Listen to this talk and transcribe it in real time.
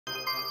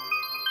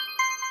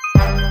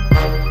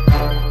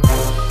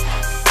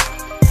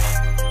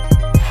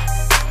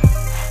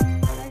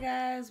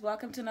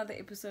welcome to another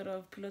episode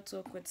of Pillow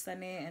Talk with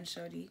Sane and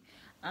Shodi.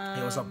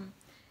 Hey, what's up?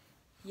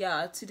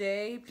 Yeah,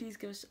 today, please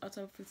give us our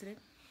topic for today.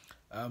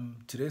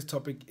 Today's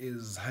topic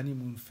is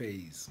honeymoon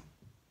phase.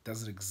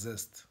 Does it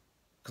exist?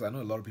 Because I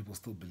know a lot of people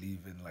still believe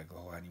in like the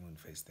whole honeymoon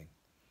phase thing.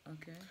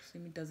 Okay, so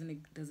you mean does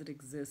it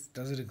exist?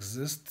 Does it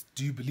exist?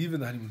 Do you believe in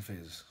the honeymoon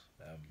phase?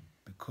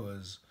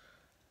 Because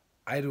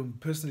I don't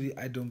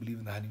believe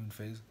in the honeymoon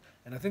phase,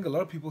 and I think a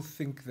lot of people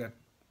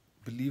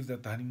believe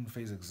that the honeymoon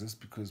phase exists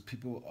because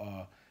people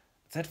are.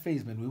 It's that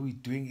phase, man, where we're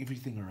doing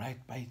everything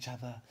right by each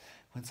other.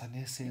 When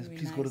Sane says, Very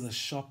please go to nice. the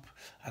shop,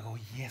 I go,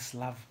 yes,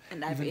 love.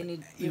 And I have even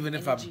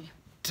if energy. I'm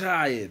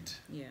tired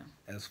Yeah.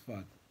 as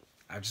fuck,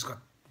 I've just got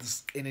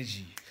this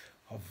energy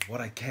of what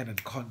I can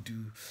and can't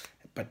do.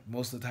 But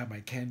most of the time,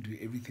 I can do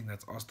everything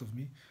that's asked of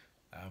me.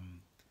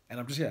 And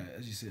I'm just,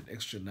 as you said,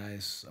 extra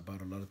nice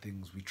about a lot of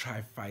things. We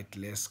try fight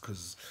less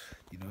because,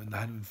 in the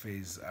honeymoon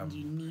phase,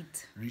 You need.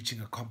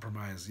 reaching a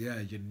compromise. Yeah,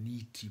 you're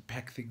neat. You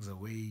pack things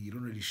away. You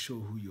don't really show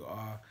who you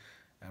are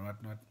and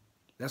whatnot.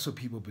 That's what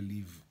people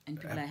believe. And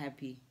people are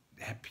happy.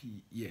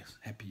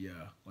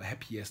 Happier, or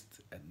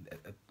happiest, and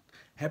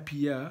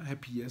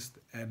happiest,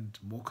 and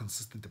more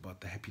consistent about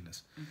the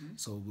happiness. Mm-hmm.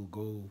 So we'll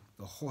go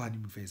the whole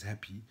honeymoon phase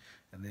happy,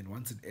 and then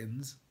once it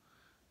ends,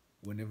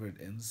 whenever it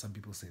ends, some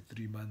people say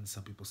 3 months,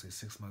 some people say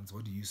 6 months.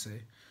 What do you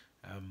say?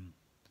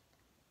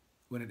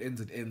 When it ends,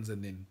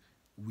 and then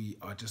we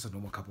are just a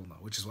normal couple now,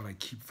 which is what I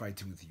keep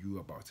fighting with you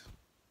about.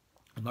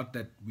 Not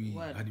that we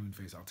What? honeymoon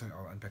phase.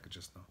 I'll unpack it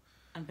just now.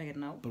 Unpack it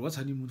now. But what's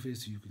honeymoon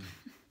phase to you?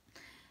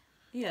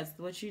 Yes,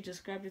 what you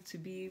described it to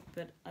be,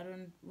 but I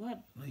don't.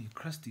 What? No, you're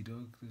crusty,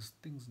 dog. There's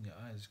things in your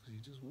eyes because you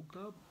just woke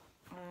up.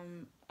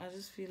 I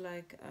just feel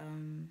like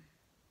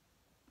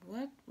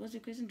what? What's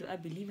your question? Do I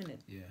believe in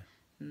it? Yeah.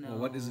 No. Well,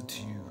 what is it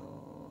to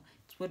you?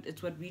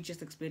 It's what we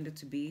just explained it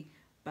to be,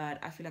 but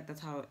I feel like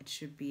that's how it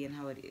should be and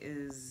how it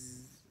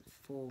is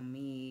for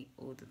me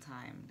all the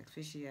time, like,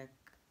 especially like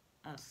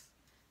us.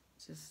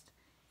 Just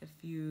if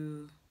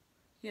you,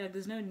 like,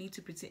 there's no need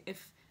to pretend.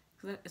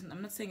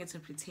 I'm not saying it's a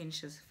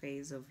pretentious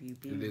phase of you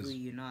being who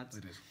you're not.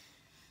 It is.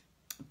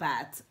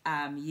 But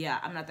I'm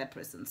not that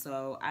person.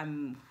 So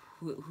I'm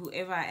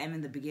whoever I am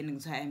in the beginning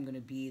is who I am going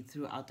to be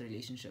throughout the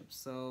relationship.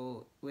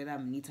 So whether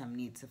I'm neat.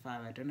 If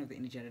I don't have the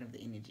energy, I don't have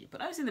the energy.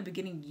 But obviously in the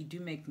beginning you do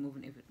make move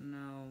and effort.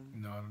 No,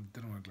 it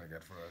didn't work like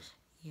that for us.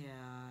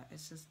 Yeah,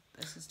 it's just.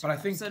 But I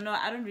think so. No,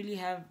 I don't really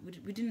have.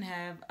 We didn't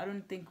have. I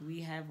don't think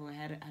we have or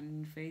had a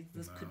honeymoon phase.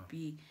 This could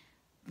be.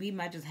 We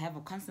might just have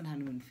a constant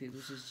honeymoon phase,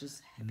 which is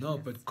just happiness. No,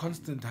 but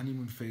constant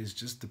honeymoon phase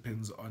just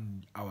depends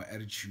on our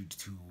attitude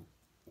to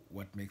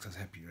what makes us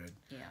happy, right?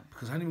 Yeah.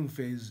 Because honeymoon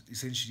phase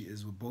essentially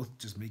is we're both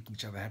just making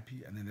each other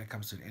happy, and then that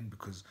comes to an end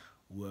because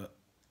we're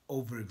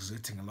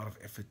overexerting a lot of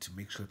effort to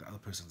make sure the other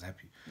person's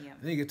happy. Yeah.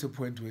 And then you get to a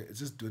point where it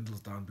just dwindles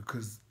down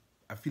because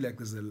I feel like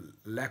there's a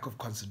lack of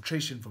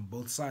concentration from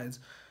both sides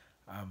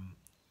in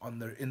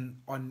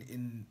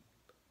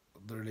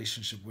the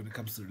relationship when it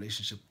comes to the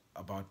relationship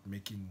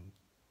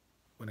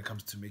when it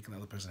comes to making the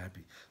other person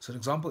happy. So an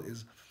example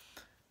is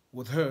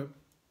with her,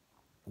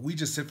 we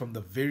just said from the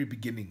very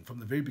beginning,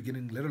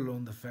 let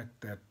alone the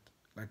fact that,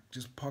 like,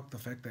 just park the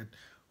fact that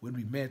when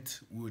we met,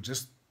 we were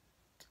just,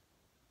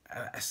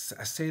 I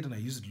say it and I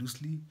use it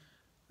loosely,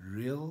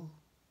 real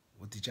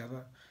with each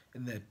other,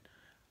 in that,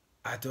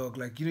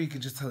 you can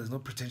just tell there's no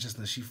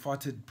pretentiousness. She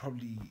farted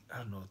probably,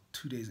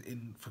 2 days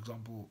in, for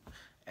example,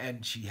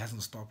 and she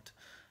hasn't stopped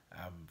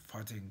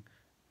farting,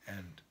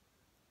 and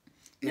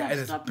No, it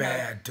is stop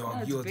bad, now. dog.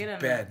 No, it's It's better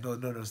bad. No,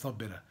 it's not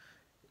better.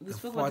 We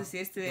spoke about this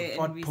yesterday, the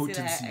fart and we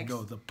potency, said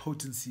the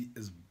potency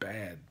is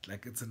bad.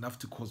 Like, it's enough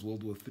to cause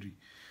World War III.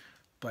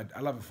 But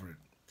I love her for it.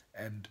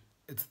 And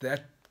it's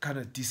that kind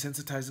of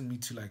desensitizing me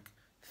to, like,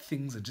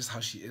 things and just how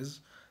she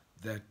is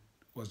that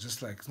was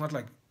just like,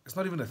 it's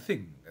not even a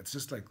thing. It's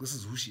just like, this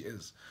is who she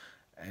is.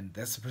 And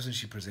that's the person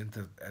she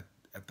presented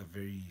at the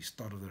very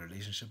start of the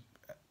relationship,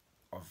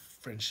 of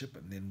friendship,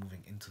 and then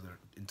moving into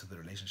the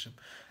relationship.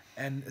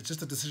 And it's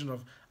just a decision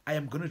of, I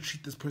am going to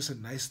treat this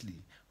person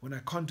nicely. When I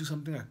can't do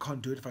something, I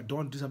can't do it. If I don't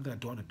want to do something, I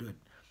don't want to do it.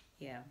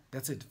 Yeah.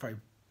 That's it. If I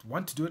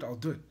want to do it, I'll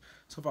do it.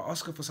 So if I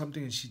ask her for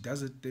something and she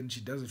does it, then she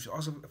does it.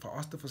 If I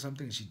ask her for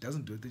something and she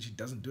doesn't do it, then she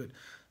doesn't do it.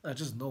 And I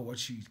just know what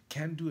she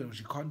can do and what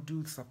she can't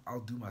do, stuff I'll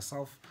do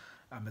myself,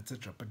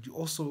 etc. But we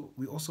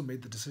also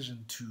made the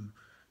decision to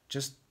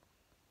just,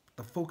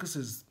 the focus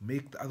is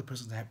make the other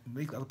person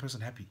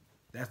happy.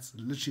 That's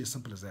literally as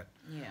simple as that.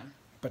 Yeah.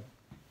 But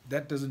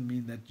that doesn't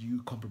mean that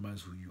you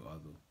compromise who you are,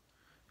 though.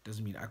 It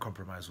doesn't mean I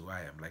compromise who I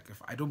am. Like,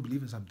 if I don't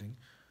believe in something,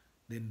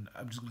 then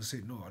I'm just going to say,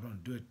 no, I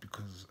don't do it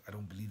because I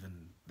don't believe in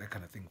that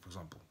kind of thing, for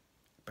example.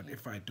 But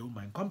if I don't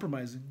mind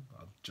compromising,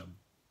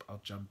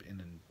 I'll jump in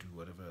and do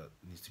whatever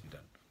needs to be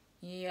done.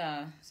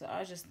 Yeah, so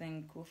I just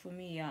think, well, for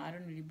me, I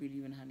don't really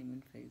believe in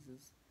honeymoon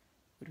phases.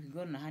 But we can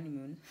go on a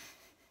honeymoon.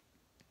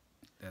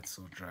 That's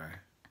so dry.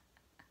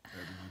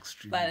 That is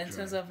extremely But in dry.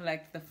 terms of,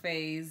 like, the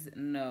phase,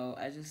 no.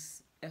 I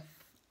just, if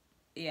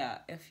yeah,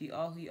 if you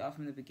are who you are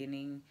from the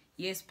beginning,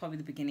 yes, probably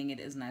the beginning it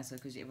is nicer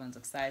because everyone's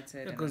excited.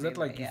 Yeah, and because that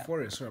whatever, like yeah.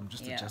 euphoria. Sorry, I'm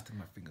just Yeah. adjusting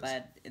my fingers.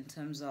 But in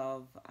terms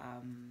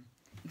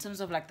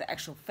of like the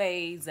actual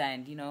phase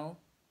and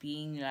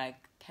being like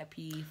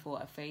happy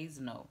for a phase,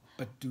 no.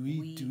 But do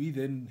we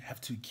then have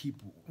to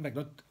keep like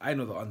not? I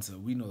know the answer.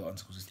 We know the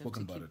answer because we've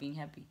spoken about keep it. being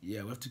happy.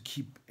 Yeah, we have to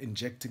keep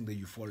injecting the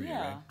euphoria,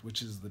 Yeah. right?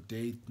 Which is the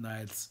date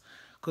nights.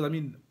 Because I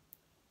mean,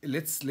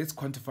 let's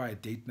quantify a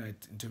date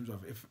night in terms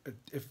of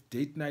if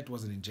date night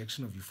was an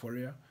injection of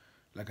euphoria,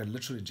 like a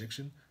literal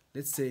injection.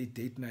 Let's say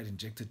date night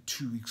injected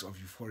 2 weeks of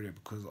euphoria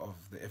because of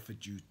the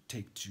effort you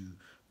take to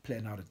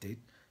plan out a date.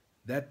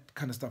 That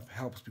kind of stuff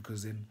helps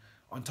because then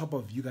on top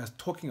of you guys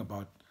talking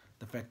about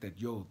the fact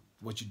that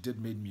what you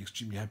did made me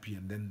extremely happy,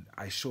 and then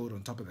I showed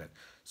on top of that.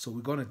 So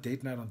we're going to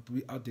date night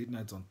our date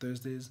nights on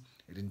Thursdays.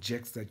 It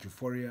injects that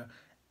euphoria,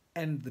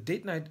 and the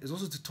date night is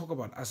also to talk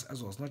about us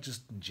as well. It's not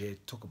just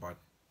talk about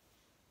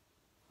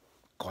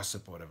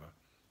gossip or whatever,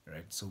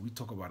 right? So we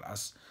talk about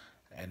us,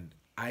 and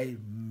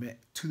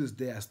to this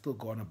day I still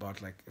go on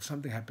about like if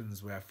something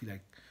happens where I feel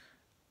like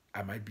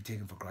I might be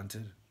taken for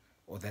granted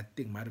or that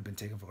thing might have been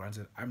taken for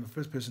granted, I'm the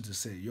first person to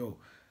say, yo,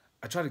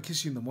 I try to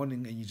kiss you in the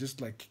morning and you just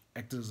like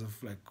act as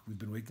if like we've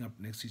been waking up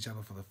next to each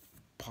other for the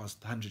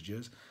past 100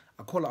 years.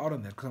 I call her out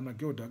on that because I'm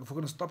like, yo, dog, if we're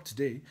going to stop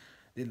today,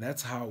 then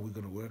that's how we're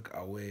going to work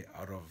our way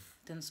out of...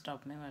 Didn't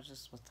stop, maybe I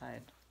just was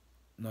tired.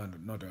 No,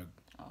 dog.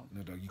 Oh.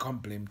 No, dog. You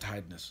can't blame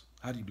tiredness.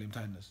 How do you blame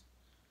tiredness?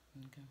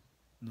 Okay.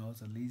 No,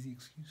 it's a lazy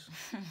excuse.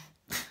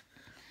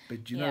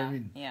 But you know what I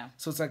mean? Yeah.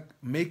 So it's like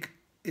make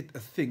it a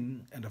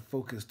thing and a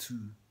focus to...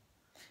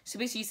 So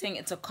basically you're saying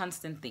it's a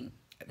constant thing.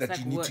 That like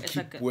you need to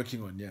keep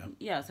working on, yeah.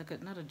 Yeah, it's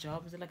like not a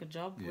job. Is it like a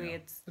job where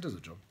it's... It is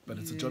a job, but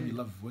it's a job you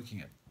love working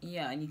at.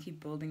 Yeah, and you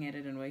keep building at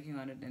it and working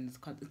on it, and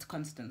it's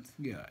constant.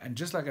 Yeah, and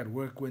just like at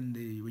work, when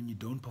you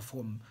don't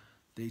perform,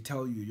 they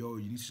tell you, yo,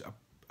 you need to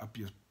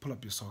pull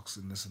up your socks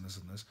and this and this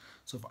and this.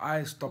 So if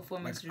I stop,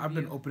 like I've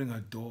been opening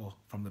her door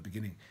from the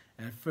beginning,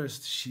 and at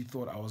first she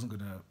thought I wasn't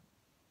gonna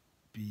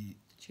be...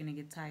 You're gonna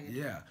get tired.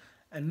 Yeah.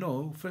 And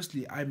no,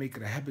 firstly, I make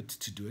it a habit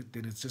to do it.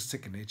 Then it's just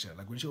second nature.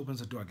 Like when she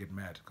opens the door, I get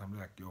mad. I'm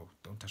like, yo,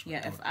 don't touch my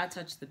door. Yeah, if I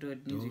touch the door,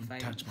 it needs to be fine.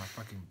 Don't touch my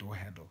fucking door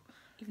handle.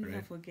 Even if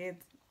I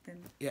forget, then...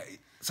 Yeah,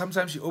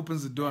 sometimes she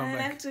opens the door, I'm like...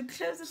 I have to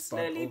close it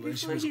slowly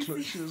before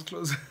she was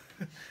closing...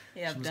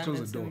 Yeah, I've done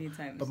that so many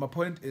times. But my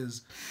point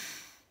is,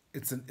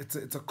 it's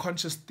a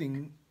conscious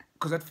thing.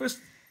 Because at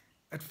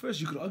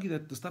first you could argue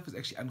that the stuff is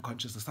actually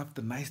unconscious.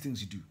 The nice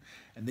things you do.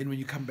 And then when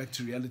you come back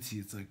to reality,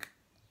 it's like...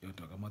 Yo,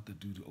 dog, I'm not the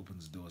dude who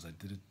opens doors. I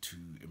did it to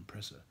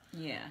impress her.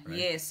 Yeah. Right?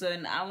 Yeah, so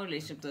in our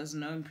relationship, there was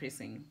no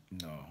impressing.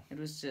 No. It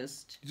was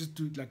just... You just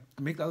do, like,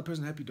 make the other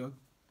person happy, dog.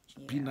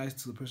 Yeah. Be nice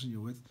to the person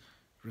you're with.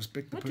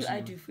 Respect the person. What do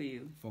I do for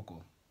you? Fuck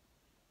all.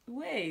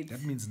 Wait.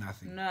 That means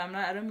nothing. No, I'm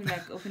not. I don't mean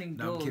like opening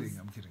No, doors.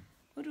 I'm kidding.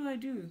 What do I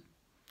do?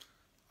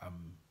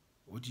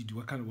 What do you do?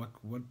 What kind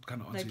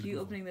of answer? Like you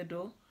opening the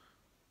door?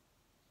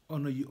 Oh,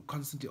 no, you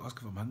constantly ask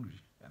if I'm hungry.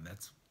 And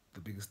that's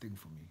the biggest thing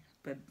for me.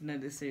 But not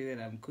necessarily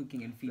that I'm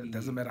cooking and feeding. It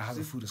doesn't matter how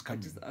the food is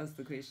coming. I just ask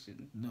the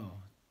question. No,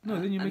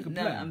 then you make a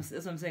plan. No, that's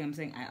what I'm saying. I'm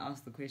saying I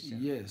ask the question.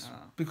 Yes,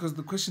 because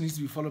the question needs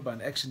to be followed by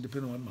an action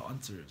depending on what my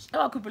answer is.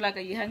 Oh, I could be like,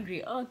 are you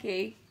hungry?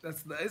 Okay.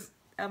 That's nice.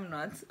 I'm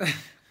not.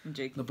 I'm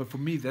joking. No, but for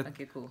me,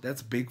 okay, cool.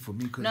 That's big for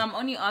me. No, I'm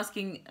only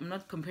asking. I'm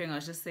not comparing. I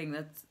was just saying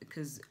that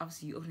because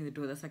obviously you opening the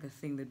door, that's like a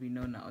thing that we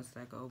know now. It's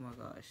like, oh my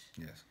gosh.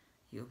 Yes.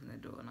 You open the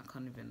door and I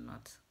can't even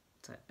not.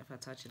 If I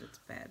touch it, it's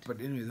bad.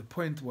 But anyway, the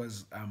point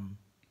was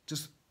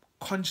just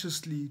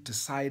consciously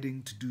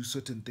deciding to do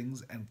certain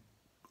things and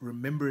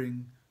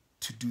remembering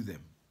to do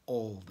them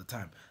all the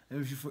time.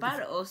 And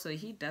also,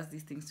 he does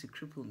these things to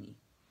cripple me.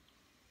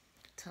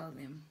 Tell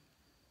them.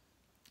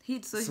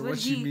 What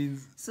he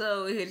means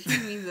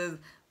is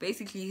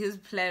basically his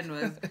plan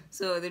was.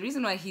 So the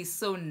reason why he's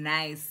so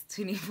nice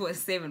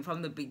 24/7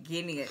 from the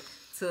beginning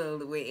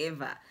till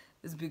wherever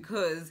is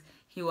because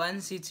he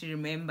wants you to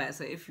remember.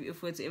 So if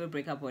we're to ever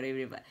break up or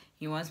whatever,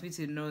 he wants me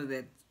to know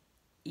that,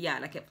 yeah,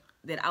 like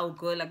that I'll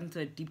go like into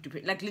a deep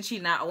depression. Like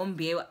literally now I won't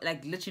be able.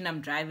 Like literally now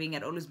I'm driving.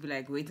 I'd always be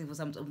like waiting for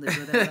someone to open the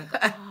door. Then I'm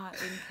like,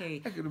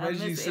 MK. I can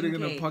imagine you sitting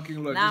in a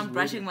parking lot. Now I'm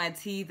brushing my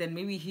teeth, and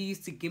maybe he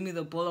used to give me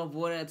the bowl of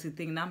water to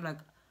think. Now I'm like,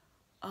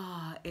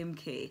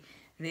 MK.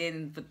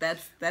 Then, but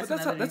that's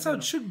how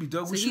it should be,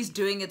 dog. So he's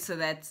doing it so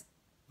that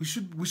we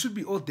should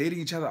be all dating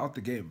each other out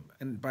the game,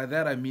 and by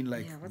that I mean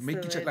like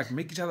make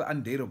each other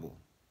undateable.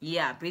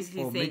 Yeah,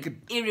 basically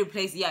saying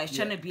irreplaceable. Yeah, it's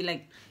trying to be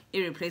like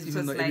irreplaceable.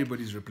 Even though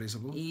everybody's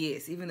replaceable.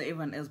 Yes, even though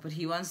everyone else, but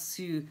he wants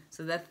to.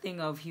 So that thing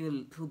of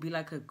he'll be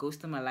like a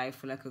ghost in my life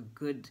for like a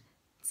good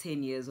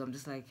 10 years. I'm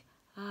just like,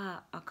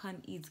 I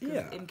can't eat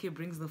because MK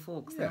brings the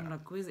forks. Yeah. And I'm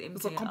like, where's MK?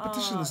 It's a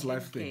competition, this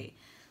life thing.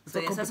 So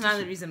that's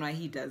another reason why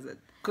he does it.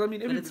 Because I mean,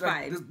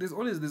 there's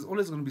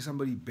always going to be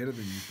somebody better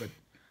than you, but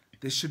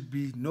there should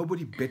be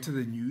nobody better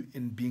than you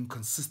in being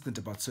consistent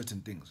about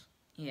certain things.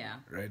 Yeah.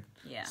 Right?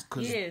 Yeah.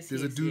 Because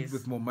there's a dude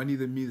with more money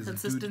than me. There's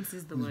Consistency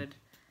is the word.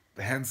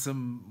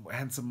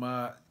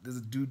 Handsomer. There's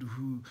a dude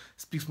who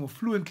speaks more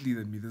fluently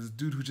than me. There's a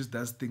dude who just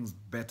does things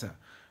better.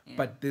 Yeah.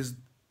 But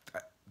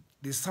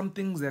there's some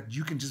things that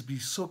you can just be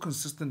so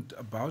consistent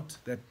about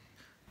that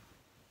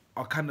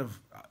are kind of,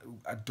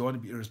 I don't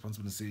want to be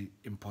irresponsible and say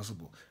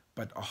impossible,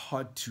 but are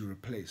hard to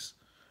replace.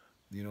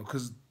 You know,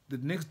 because the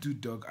next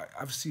dude, dog,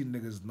 I've seen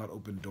niggas not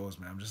open doors,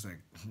 man. I'm just like,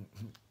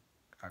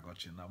 I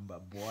got your number,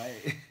 boy.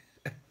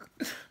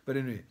 But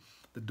anyway,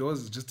 the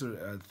doors is just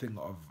a thing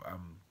of,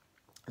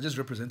 just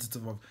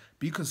representative of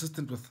be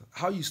consistent with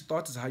how you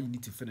start is how you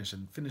need to finish.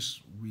 And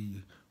finish,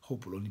 we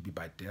hope, will only be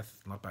by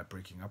death, not by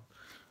breaking up.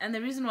 And the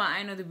reason why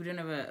I know that we don't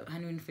have a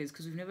honeymoon phase,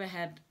 because we've never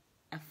had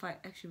a fight.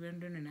 Actually, we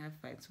don't even have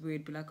fights where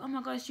it'd be like, oh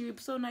my gosh, you were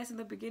so nice in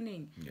the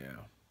beginning. Yeah.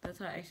 That's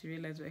how I actually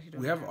realized we actually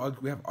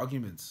don't we have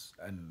arguments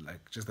and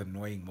like just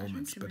annoying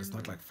moments, but it's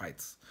not like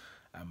fights.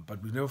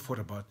 But we never thought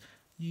about,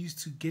 you used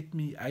to get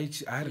me. I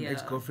had an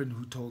ex-girlfriend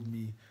who told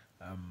me,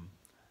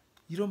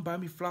 you don't buy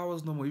me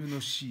flowers no more, even though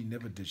she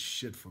never did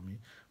shit for me.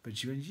 But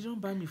she went, you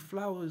don't buy me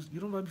flowers. You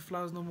don't buy me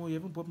flowers no more. You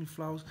haven't bought me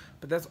flowers.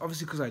 But that's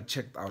obviously because I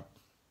checked out.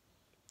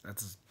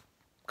 That's as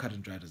cut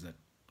and dried as that.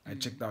 I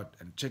checked out,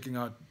 and checking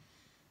out,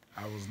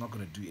 I was not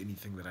going to do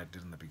anything that I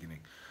did in the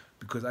beginning.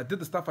 Because I did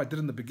the stuff I did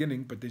in the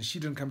beginning, but then she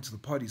didn't come to the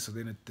party, so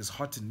then it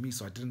disheartened me,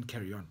 so I didn't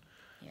carry on.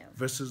 Yeah.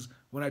 Versus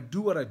when I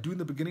do what I do in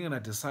the beginning and I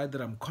decide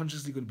that I'm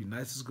consciously going to be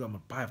nice to this girl, I'm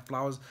going to buy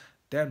flowers.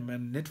 Damn,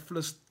 man,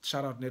 Netflix,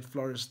 shout out Net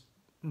Florist.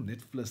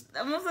 Netflix.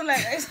 I'm also like,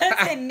 I trying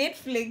to say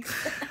Netflix.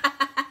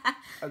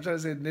 I'm trying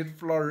to say Net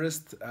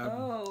Florist.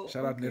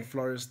 Shout out Net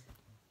Florist.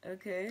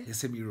 Okay. They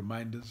send me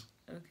reminders.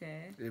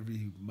 Okay.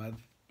 Every month.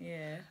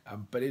 Yeah.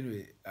 But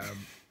anyway,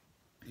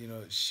 you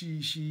know,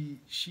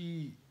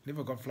 she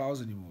never got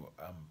flowers anymore.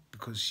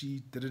 Because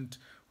she didn't.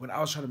 When I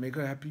was trying to make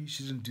her happy,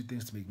 she didn't do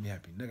things to make me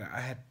happy. Nigga, I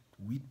had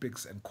wheat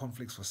bix and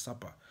cornflakes for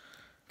supper.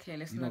 Okay,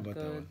 let's not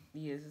go.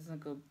 Yes, let's not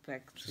go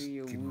back to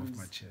your wounds. Off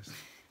my chest.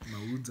 My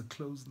wounds are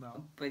closed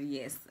now. But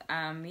yes,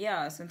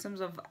 yeah. So in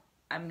terms of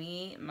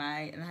me,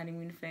 my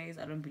honeymoon phase,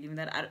 I don't believe in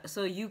that.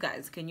 So you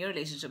guys, can your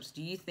relationships?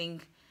 Do you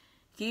think?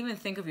 Can you even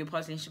think of your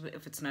past relationship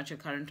if it's not your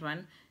current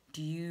one?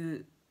 Do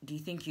you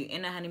think you're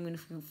in a honeymoon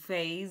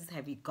phase?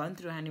 Have you gone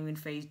through a honeymoon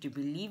phase? Do you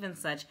believe in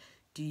such?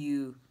 Do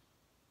you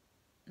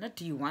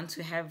want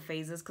to have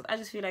phases? Because I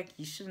just feel like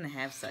you shouldn't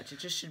have such. It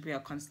just should be a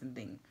constant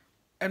thing.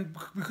 And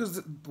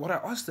because what I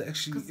asked her,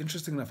 actually,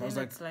 interesting enough, I was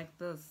like, it's like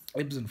this.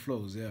 Ebbs and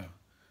flows, yeah.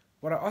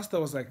 What I asked her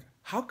was like,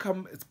 how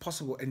come it's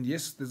possible? And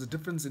yes, there's a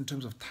difference in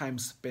terms of time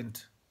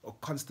spent or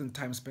constant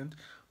time spent.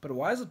 But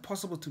why is it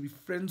possible to be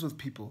friends with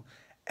people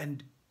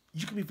and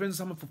you can be friends with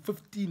someone for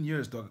 15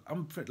 years, dog?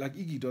 I'm like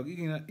Iggy, dog.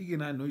 Iggy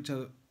and I know each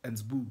other and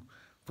Zboo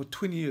for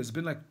 20 years. It's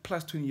been like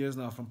plus 20 years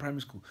now from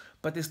primary school.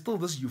 But there's still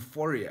this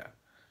euphoria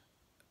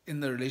in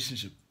the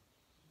relationship.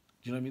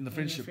 Do you know what I mean? The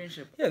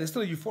friendship. Yeah, there's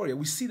still a euphoria.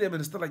 We see them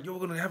and it's still like, yo, we're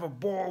going to have a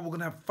ball. We're going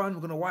to have fun. We're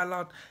going to wild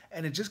out.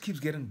 And it just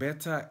keeps getting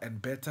better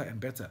and better and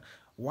better.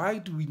 Why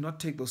do we not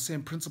take those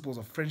same principles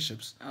of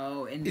friendships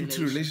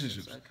into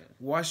relationships? Okay.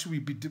 Why should we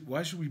be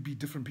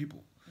different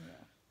people? Yeah.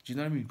 Do you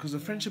know what I mean? Because the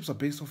friendships are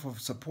based off of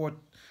support,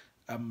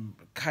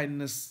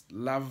 kindness,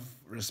 love,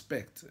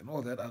 respect, and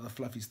all that other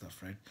fluffy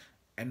stuff, right?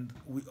 And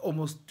we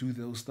almost do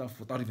those stuff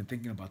without even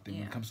thinking about them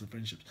when it comes to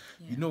friendships.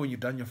 Yeah. You know, when you've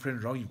done your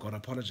friend wrong, you've got to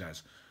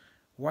apologize.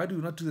 Why do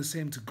we not do the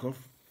same to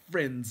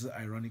girlfriends,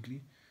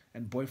 ironically,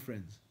 and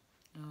boyfriends?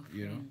 Oh, friend.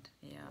 You know?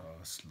 Yeah. Oh,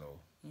 slow.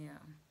 Yeah.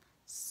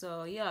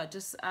 So yeah,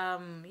 just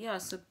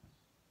so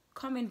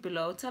comment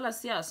below. Tell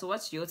us, so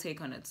what's your take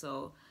on it?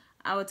 So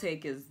our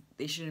take is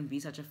there shouldn't be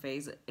such a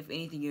phase. If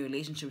anything, your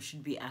relationship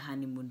should be a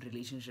honeymoon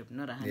relationship,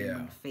 not a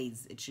honeymoon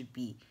phase. It should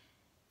be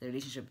the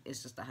relationship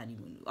is just a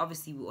honeymoon.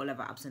 Obviously, we all have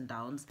our ups and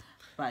downs,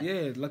 but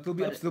like there'll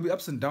be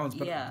ups and downs.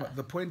 But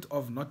the point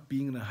of not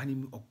being in a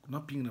honeymoon or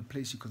not being in a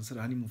place you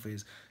consider honeymoon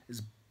phase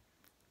is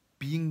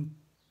being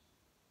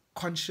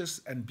conscious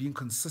and being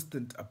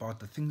consistent about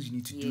the things you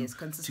need to do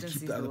to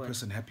keep the other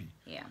person happy.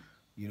 Yeah.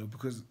 You know,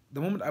 because the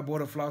moment I bought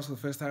her flowers for the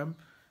first time,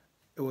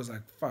 it was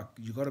like, fuck,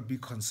 you gotta be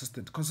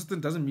consistent.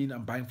 Consistent doesn't mean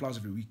I'm buying flowers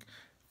every week.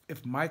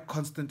 If my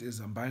constant is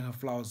I'm buying her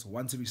flowers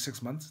once every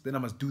 6 months, then I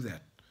must do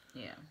that.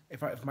 Yeah.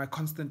 If my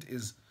constant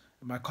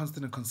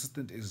and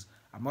consistent is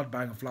I'm not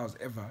buying her flowers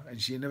ever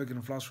and she ain't never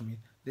getting flowers from me,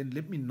 then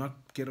let me not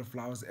get her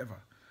flowers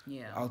ever.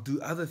 Yeah. I'll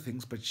do other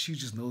things, but she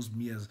just knows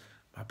me as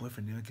my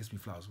boyfriend never gets me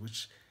flowers,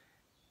 which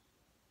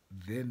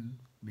then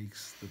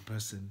makes the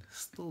person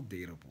still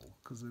dateable.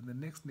 Because when the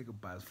next nigga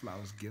buys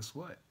flowers, guess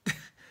what?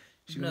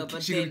 She's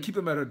gonna keep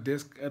them at her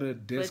desk.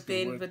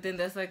 But then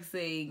that's like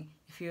saying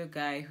if you're a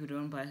guy who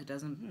doesn't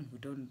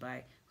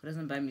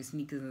buy me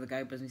sneakers and the guy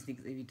who buys me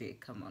sneakers every day.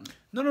 Come on.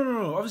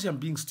 No. Obviously, I'm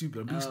being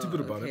stupid.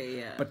 About it.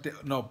 Yeah.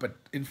 But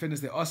in fairness,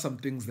 there are some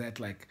things that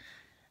like.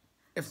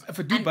 If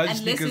a dude buys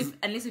sneakers...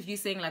 Unless if you're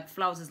saying like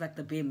flowers is like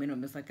the bare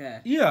minimum. It's like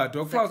a... Yeah,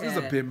 dog. Flowers is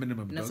a bare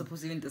minimum, dog. Not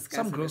supposed to even discuss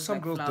Some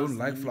girls don't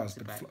like flowers,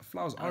 but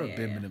flowers are a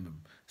bare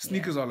minimum.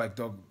 Sneakers are like,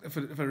 dog, if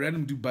a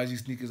random dude buys you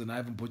sneakers and I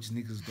haven't bought you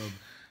sneakers, dog,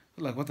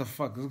 you're like, what the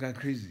fuck? This guy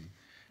crazy.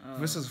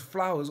 Versus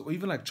flowers or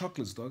even like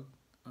chocolates, dog.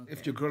 Okay.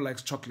 If your girl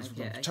likes chocolates,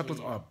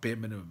 chocolates are a bare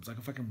minimum. It's like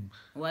a fucking...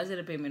 Why is it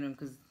a bare minimum?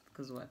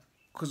 Because what?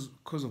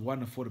 because of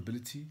one,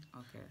 affordability,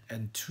 Okay.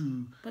 and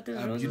two, But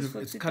there's roses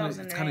for it's kind of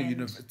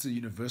 2,000 it's a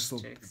universal.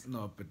 Jokes.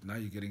 No, but now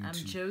you're getting I'm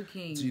into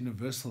joking. it's a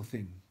universal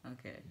thing.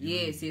 Okay. You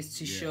know, Yes,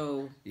 to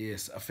show.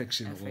 Yes,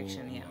 affection or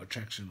Yeah.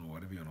 attraction or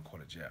whatever you want to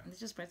call it. Yeah. And they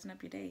just brighten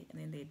up your day, and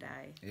then they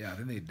die. Yeah.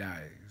 Then they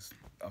die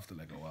after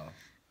like a while.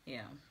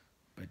 Yeah.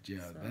 But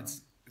yeah,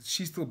 So-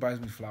 she still buys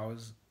me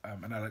flowers.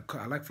 And I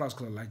like flowers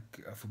because I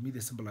like for me they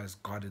symbolize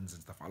gardens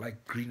and stuff. I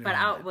like greenery.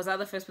 But was I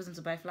the first person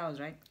to buy flowers,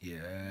 right?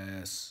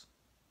 Yes.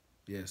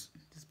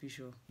 Just be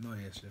sure. No.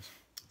 Yes.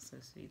 So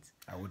sweet.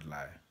 I would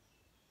lie.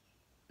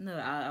 No,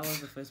 I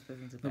was the first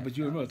person to buy. No, but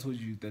you remember I told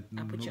you that.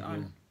 I put you girl-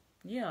 on.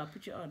 Yeah, I'll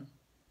put you on.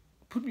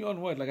 Put me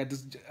on what? Like I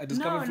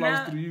discovered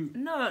flowers through you.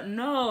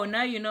 No.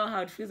 Now you know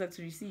how it feels like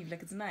to receive.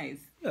 Like it's nice.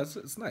 Yeah,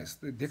 it's nice.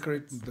 They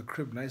decorate the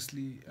crib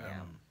nicely.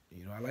 Yeah.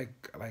 You know, I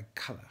like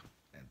color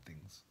and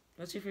things.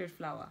 What's your favorite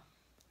flower?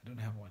 I don't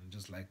have one.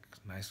 Just like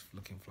nice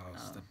looking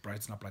flowers that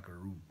brighten up like a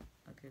room.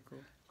 Okay, cool.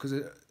 Because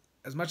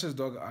as much as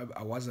dog,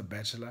 I was a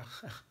bachelor.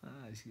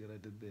 I see what I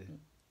did there.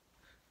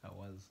 I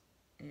was.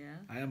 Yeah.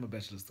 I am a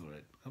bachelor still,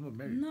 right? I'm a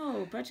married.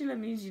 No, bachelor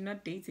means you're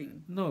not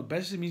dating. No,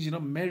 bachelor means you're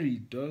not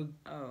married, dog.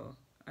 Oh,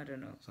 I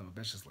don't know. So I'm a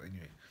bachelor still.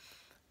 Anyway,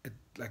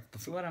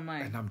 So what am I?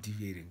 And I'm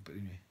deviating, but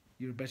anyway,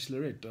 you're a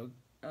bachelorette, dog.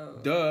 Oh.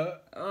 Duh.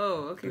 Oh,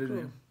 okay, But cool.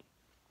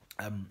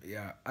 anyway,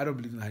 yeah, I don't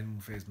believe in the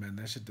honeymoon phase, man.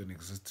 That shit don't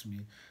exist to me.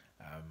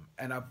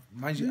 And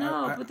mind you,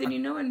 No, but then you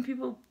know when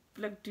people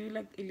like do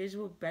like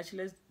eligible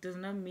bachelors, does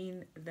not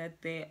mean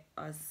that they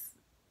are.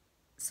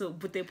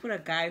 But they put a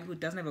guy who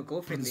doesn't have a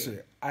girlfriend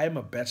there. I am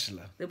a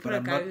bachelor. They put but a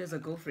I'm guy not, who has a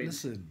girlfriend.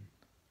 Listen,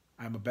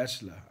 I'm a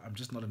bachelor. I'm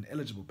just not an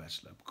eligible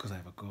bachelor because I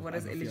have a girlfriend. What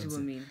does eligible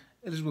mean?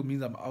 Eligible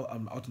means I'm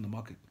out in the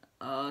market.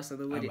 Oh, so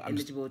the word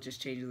eligible just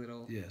changes it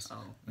all. Yes.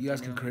 Oh, you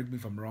guys can correct me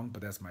if I'm wrong,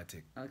 but that's my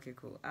take. Okay,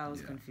 cool. I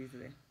was confused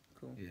there.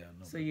 Cool. Yeah.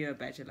 No. So you're a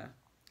bachelor.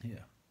 Yeah.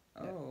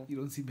 Oh. You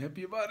don't seem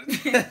happy about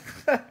it.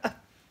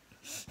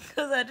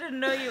 Because I didn't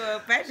know you were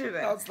a bachelor.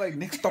 That's like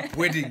next stop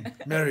wedding,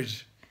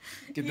 marriage.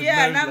 Get the Yeah,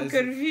 marriage and I'm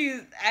license.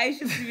 confused. I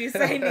should be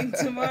signing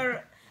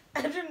tomorrow.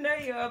 I didn't know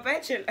you were a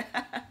bachelor.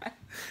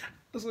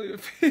 That's why you're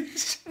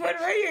finished. But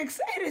were you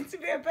excited to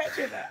be a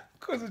bachelor?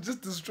 Because it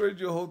just destroyed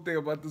your whole thing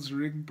about this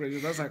ring pressure.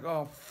 That's like,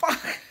 oh,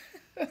 fuck.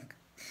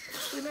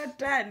 We're not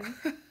done.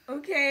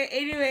 Okay,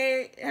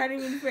 anyway,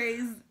 honeymoon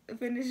phase,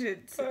 finish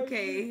it.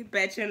 Okay,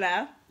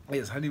 bachelor.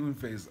 Yes, honeymoon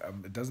phase.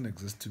 It doesn't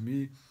exist to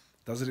me.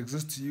 Does it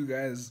exist to you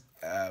guys?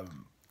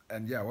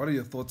 And yeah, what are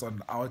your thoughts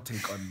on our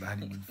take on the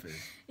honeymoon phase?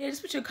 Yeah,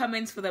 just put your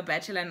comments for the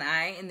bachelor and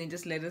I, and then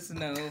just let us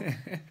know.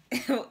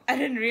 I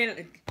didn't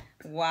really.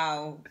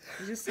 Wow,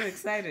 I'm just so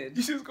excited.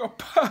 You just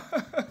got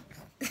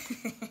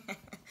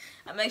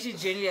I'm actually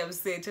genuinely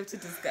upset. We have to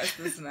discuss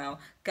this now.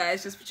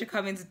 Guys, just put your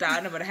comments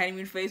down about a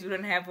honeymoon phase. We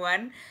don't have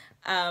one.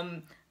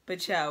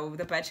 But yeah,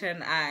 the bachelor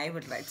and I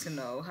would like to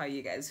know how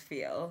you guys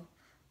feel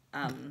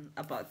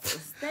about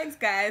this. Thanks,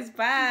 guys.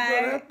 Bye.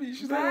 She's not happy.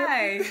 She's not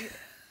happy.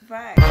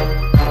 Bye.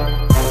 Bye.